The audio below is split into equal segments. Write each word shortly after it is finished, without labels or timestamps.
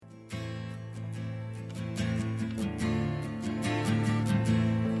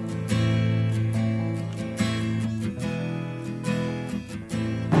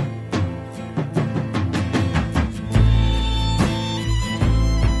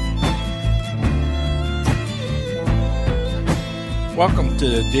Welcome to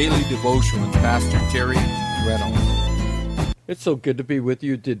the Daily Devotion with Pastor Terry Reynolds. It's so good to be with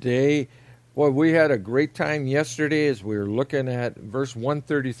you today. Boy, we had a great time yesterday as we were looking at verse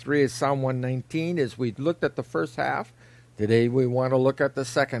 133 of Psalm 119 as we looked at the first half. Today we want to look at the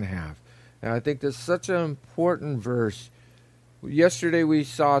second half. And I think this is such an important verse. Yesterday we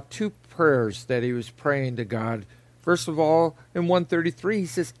saw two prayers that he was praying to God. First of all, in 133, he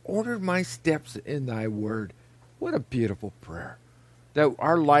says, "Order my steps in thy word." What a beautiful prayer. That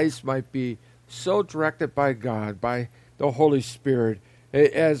our lives might be so directed by God, by the Holy Spirit,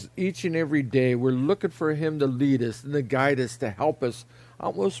 as each and every day we're looking for him to lead us and to guide us, to help us,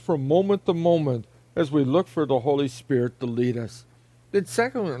 almost from moment to moment, as we look for the Holy Spirit to lead us. Then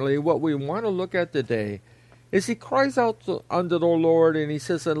secondly, what we want to look at today is he cries out unto the Lord and he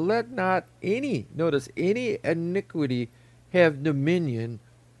says, "And let not any iniquity have dominion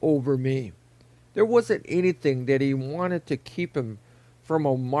over me." There wasn't anything that he wanted to keep him from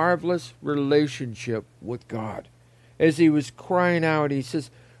a marvelous relationship with God. As he was crying out, he says,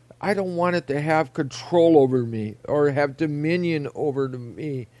 "I don't want it to have control over me or have dominion over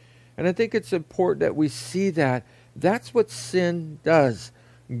me." And I think it's important that we see that. That's what sin does.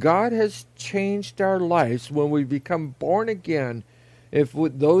 God has changed our lives when we become born again. If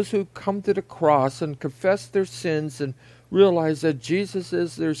those who come to the cross and confess their sins and realize that Jesus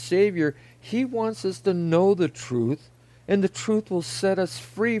is their Savior, he wants us to know the truth, and the truth will set us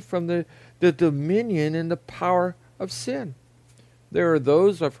free from the dominion and the power of sin. There are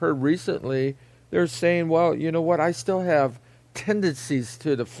those I've heard recently, they're saying, well, you know what, I still have tendencies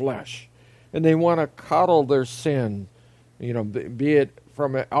to the flesh. And they want to coddle their sin, be it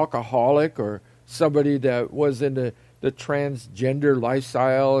from an alcoholic or somebody that was in the transgender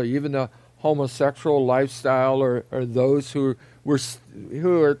lifestyle, or even the homosexual lifestyle, or those who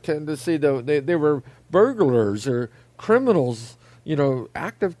tend to see they were burglars or criminals,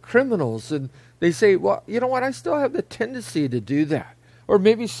 active criminals, and they say, well, you know what, I still have the tendency to do that. Or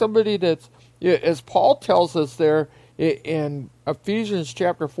maybe somebody that's, as Paul tells us there in Ephesians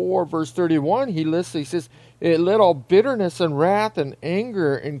chapter 4, verse 31, he says, "Let all bitterness and wrath and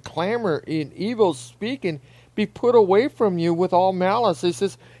anger and clamor and evil speaking be put away from you with all malice." He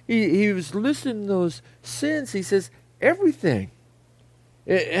says, he was listing those sins. He says, everything.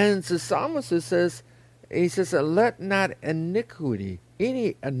 And the psalmist says, "Let not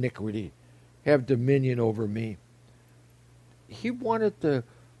any iniquity, have dominion over me." He wanted to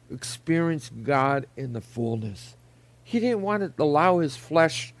experience God in the fullness. He didn't want to allow his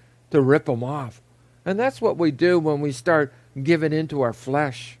flesh to rip him off. And that's what we do when we start giving into our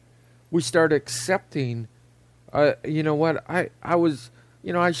flesh. We start accepting, I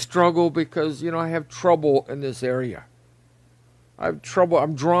struggle because, I have trouble in this area. I have trouble.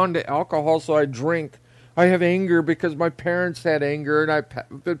 I'm drawn to alcohol, so I drink. I have anger because my parents had anger, and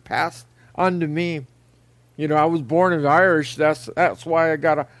I've been passed on to me. I was born as Irish. That's why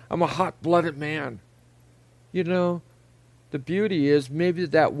I'm a hot-blooded man. The beauty is maybe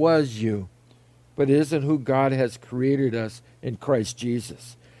that was you, but it isn't who God has created us in Christ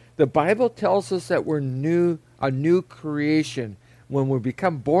Jesus. The Bible tells us that we're a new creation when we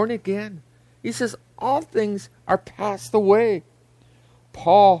become born again. He says all things are passed away.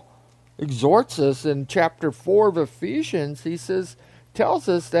 Paul exhorts us in chapter 4 of Ephesians. He tells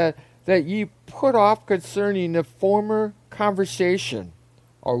us that ye put off concerning the former conversation,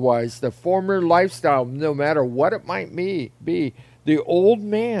 or the former lifestyle, no matter what it might be, the old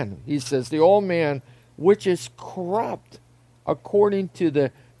man, he says, the old man which is corrupt according to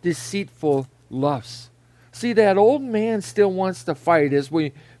the deceitful lusts. See, that old man still wants to fight, as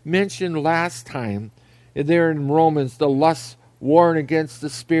we mentioned last time there in Romans, the lust warring against the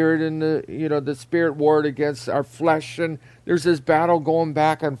spirit, and the spirit warring against our flesh, and there's this battle going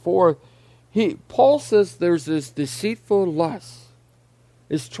back and forth. Paul says there's this deceitful lust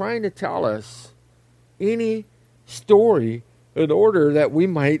is trying to tell us any story in order that we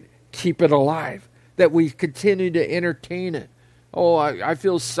might keep it alive, that we continue to entertain it. Oh, I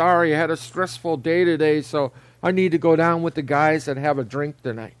feel sorry. I had a stressful day today, so I need to go down with the guys and have a drink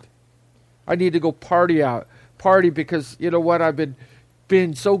tonight. I need to go party because, you know what, I've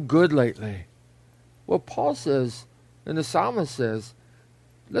been so good lately. Well, Paul says, and the psalmist says,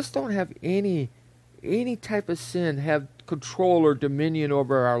 let's don't have any type of sin have control or dominion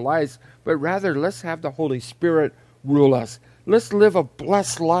over our lives, but rather let's have the Holy Spirit rule us. Let's live a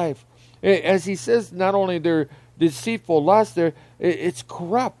blessed life. As he says, not only they're deceitful lust, it's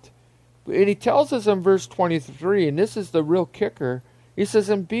corrupt. And he tells us in verse 23, and this is the real kicker, he says,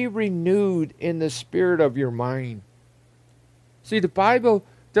 "And be renewed in the spirit of your mind." See, the Bible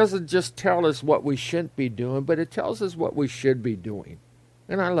doesn't just tell us what we shouldn't be doing, but it tells us what we should be doing.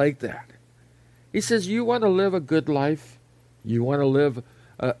 And I like that. He says, you want to live a good life? You want to live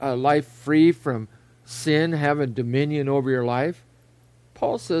a life free from sin, having dominion over your life?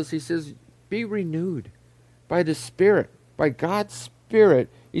 Paul says, he says, be renewed by the Spirit, by God's Spirit.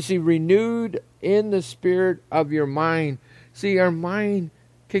 You see, renewed in the spirit of your mind. See, our mind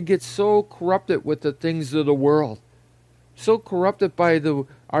can get so corrupted with the things of the world, so corrupted by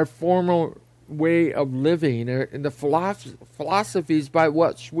our former way of living and the philosophies by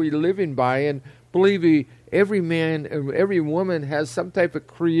which we're living by, and believe every man and every woman has some type of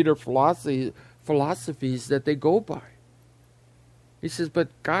creed or philosophies that they go by. He says, but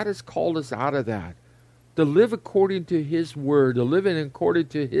God has called us out of that, to live according to His Word, to live according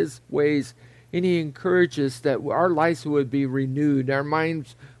to His ways. And He encourages that our lives would be renewed, our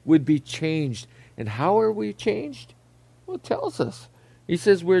minds would be changed. And how are we changed? Well, it tells us. He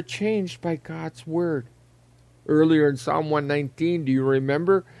says we're changed by God's Word. Earlier in Psalm 119, do you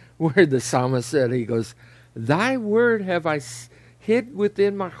remember where the psalmist said, he goes, Thy word have I hid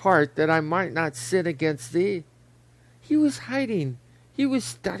within my heart that I might not sin against Thee. He was hiding. He was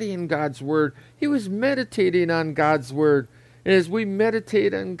studying God's Word. He was meditating on God's Word. And as we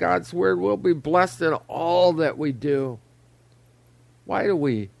meditate on God's Word, we'll be blessed in all that we do. Why do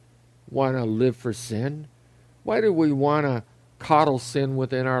we want to live for sin? Why do we want to coddle sin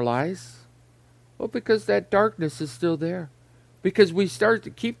within our lives? Well, because that darkness is still there. Because we start to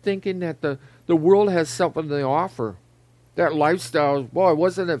keep thinking that the world has something to offer. That lifestyle, boy,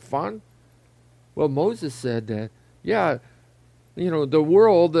 wasn't it fun? Well, Moses said that, yeah, the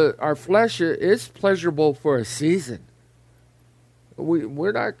world, our flesh is pleasurable for a season.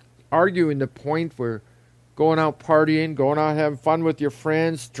 We're not arguing the point where going out partying, going out having fun with your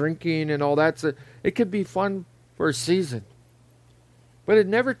friends, drinking and all that. So it could be fun for a season. But it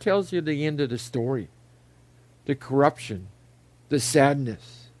never tells you the end of the story. The corruption, the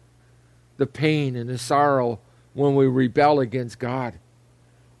sadness, the pain and the sorrow when we rebel against God.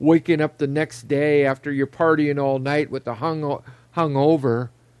 Waking up the next day after you're partying all night with the hungover,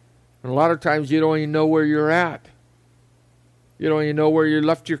 and a lot of times you don't even know where you're at. You don't even know where you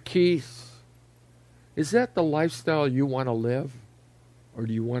left your keys. Is that the lifestyle you want to live? Or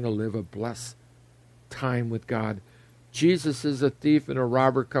do you want to live a blessed time with God? Jesus is a thief and a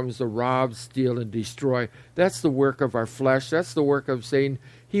robber, comes to rob, steal, and destroy. That's the work of our flesh. That's the work of Satan.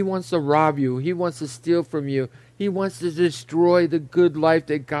 He wants to rob you. He wants to steal from you. He wants to destroy the good life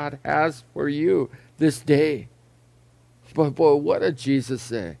that God has for you this day. But boy, what did Jesus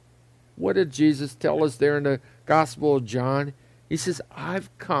say? What did Jesus tell us there in the Gospel of John? He says, I've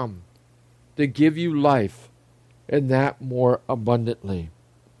come to give you life, and that more abundantly.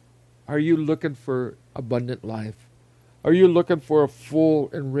 Are you looking for abundant life? Are you looking for a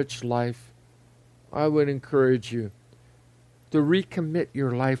full and rich life? I would encourage you to recommit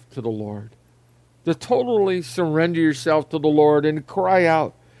your life to the Lord, to totally surrender yourself to the Lord and cry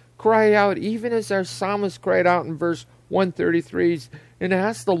out even as our psalmist cried out in verse 133, and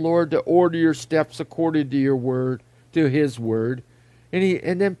ask the Lord to order your steps according to your word, to His word,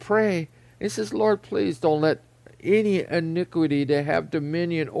 and then pray. He says, Lord, please don't let any iniquity to have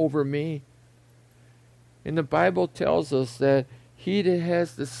dominion over me. And the Bible tells us that he that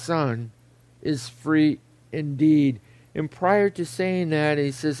has the Son is free indeed. And prior to saying that,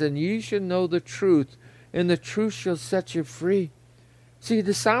 he says, and you shall know the truth, and the truth shall set you free. See,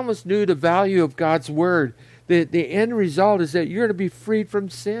 the psalmist knew the value of God's word. The end result is that you're going to be freed from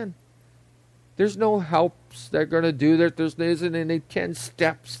sin. There's no helps that are going to do that. There isn't any 10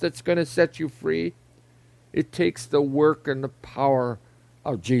 steps that's going to set you free. It takes the work and the power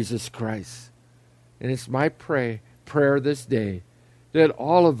of Jesus Christ. And it's my prayer this day that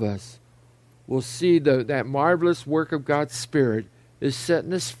all of us will see that marvelous work of God's Spirit is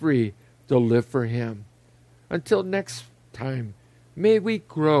setting us free to live for Him. Until next time, may we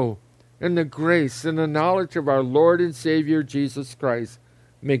grow in the grace and the knowledge of our Lord and Savior Jesus Christ.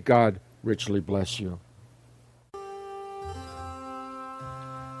 May God richly bless you.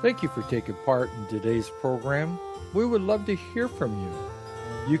 Thank you for taking part in today's program. We would love to hear from you.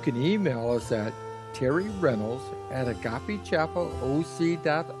 You can email us at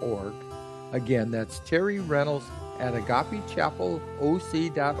terryreynolds@agapechapelOC.org. Again, that's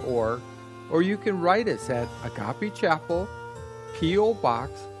terryreynolds@agapechapelOC.org. Or you can write us at Agape Chapel, P.O.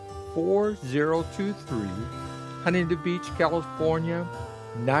 Box 4023, Huntington Beach, California,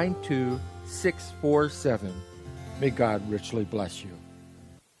 92647. May God richly bless you.